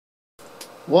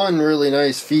One really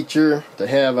nice feature to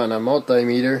have on a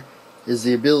multimeter is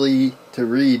the ability to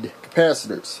read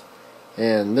capacitors,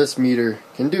 and this meter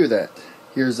can do that.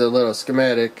 Here's a little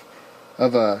schematic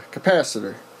of a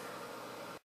capacitor.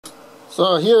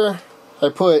 So here I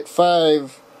put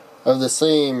 5 of the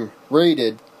same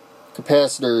rated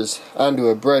capacitors onto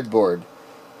a breadboard.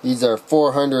 These are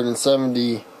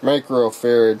 470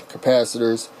 microfarad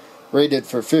capacitors rated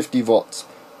for 50 volts.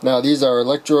 Now these are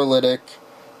electrolytic,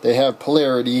 they have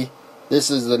polarity. This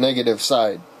is the negative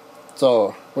side.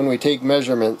 So when we take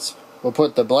measurements, we'll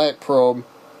put the black probe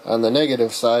on the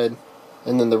negative side,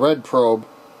 and then the red probe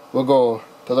will go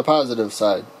to the positive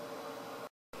side.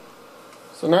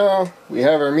 So now we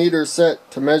have our meter set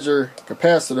to measure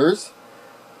capacitors.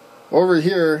 Over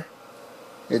here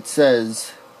it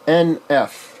says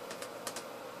NF.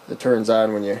 It turns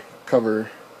on when you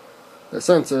cover the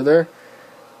sensor there.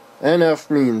 NF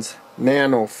means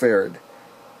nanofarad,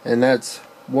 and that's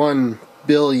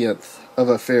 1/1000th of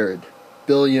a farad.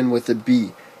 Billion with a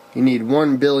B. You need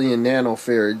 1 billion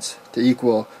nanofarads to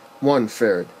equal 1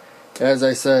 farad. As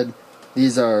I said,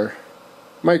 these are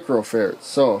microfarads.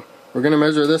 So we're going to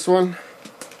measure this one.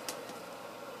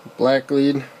 Black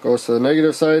lead goes to the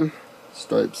negative side.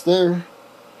 Stripes there.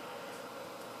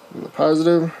 And the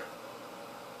positive.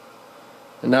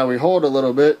 And now we hold a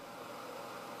little bit,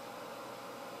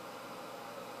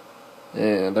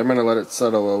 and I'm going to let it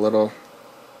settle a little,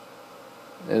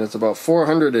 and it's about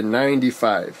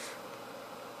 495.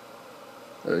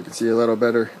 There you can see a little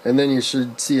better, and then you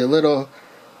should see a little,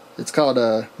 it's called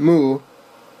a mu,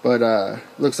 but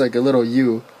looks like a little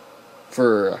u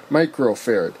for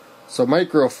microfarad. So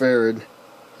microfarad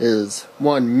is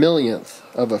 1/1000th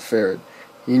of a farad.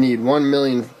 You need 1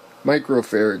 million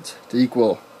microfarads to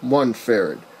equal 1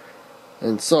 farad.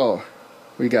 And so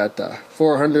we got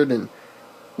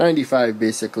 495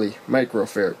 basically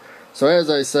microfarad. So as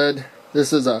I said,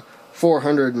 this is a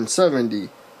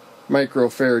 470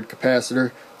 microfarad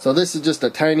capacitor. So this is just a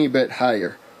tiny bit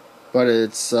higher, but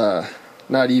it's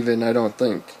not even, I don't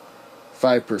think,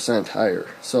 5% higher.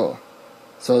 So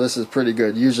this is pretty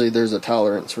good. Usually there's a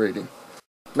tolerance rating.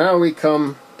 Now we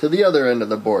come to the other end of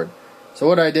the board. So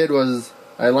what I did was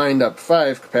I lined up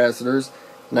 5 capacitors,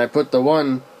 and I put the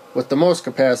one with the most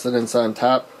capacitance on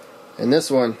top, and this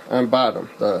one on bottom.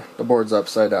 The board's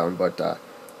upside down, but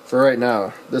for right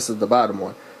now, this is the bottom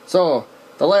one. So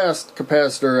the last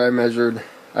capacitor I measured,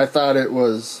 I thought it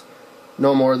was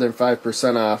no more than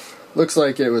 5% off. Looks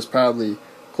like it was probably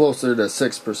closer to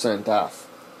 6% off.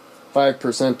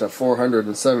 5% of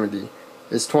 470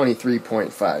 is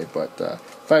 23.5, but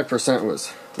 5%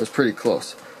 was pretty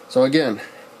close. So again,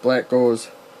 black goes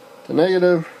to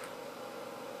negative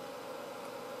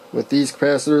with these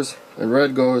capacitors, and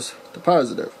red goes to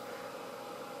positive.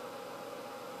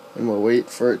 And we'll wait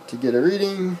for it to get a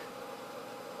reading,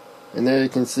 and there you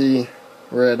can see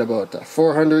we're at about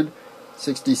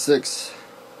 466.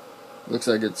 Looks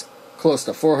like it's close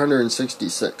to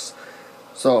 466.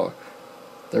 So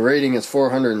the rating is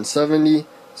 470,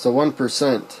 so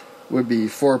 1% would be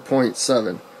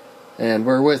 4.7, and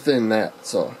we're within that.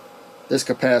 So this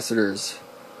capacitor is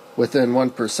within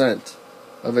 1%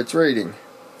 of its rating.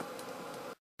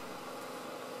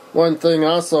 One thing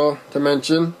also to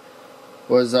mention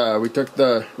was we took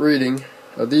the reading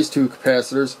of these 2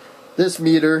 capacitors. This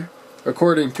meter,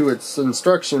 according to its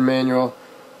instruction manual,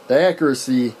 the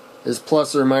accuracy is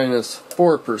plus or minus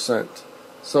 4%.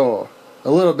 So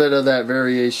a little bit of that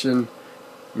variation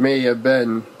may have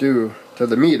been due to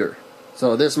the meter.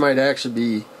 So this might actually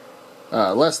be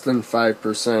less than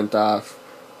 5% off,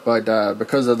 but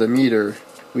because of the meter,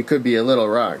 we could be a little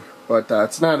wrong. But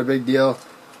it's not a big deal.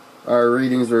 Our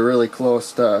readings were really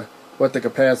close to what the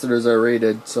capacitors are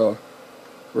rated, so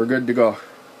we're good to go.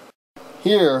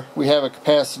 Here we have a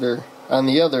capacitor on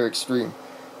the other extreme.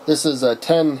 This is a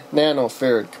 10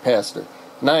 nanofarad capacitor,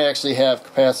 and I actually have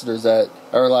capacitors that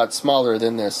are a lot smaller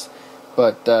than this,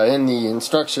 but in the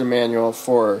instruction manual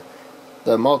for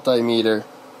the multimeter,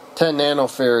 10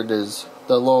 nanofarad is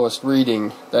the lowest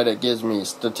reading that it gives me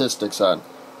statistics on.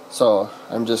 So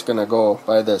I'm just going to go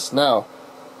by this. Now,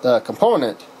 the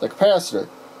component, the capacitor,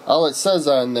 all it says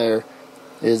on there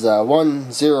is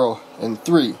 1, 0, and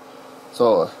 3.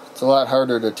 So it's a lot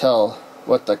harder to tell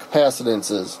what the capacitance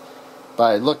is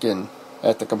by looking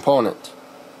at the component.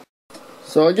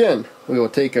 So again, we will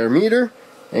take our meter,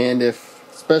 and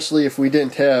especially if we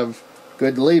didn't have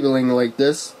good labeling like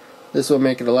this will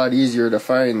make it a lot easier to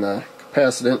find the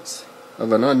capacitance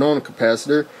of an unknown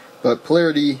capacitor. But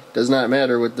polarity does not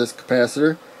matter with this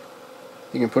capacitor.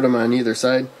 You can put them on either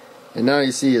side, and now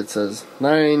you see it says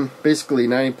 9, basically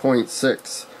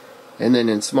 9.6, and then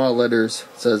in small letters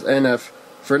it says NF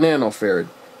for nanofarad.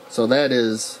 So that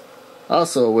is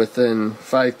also within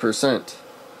 5%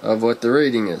 of what the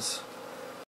rating is.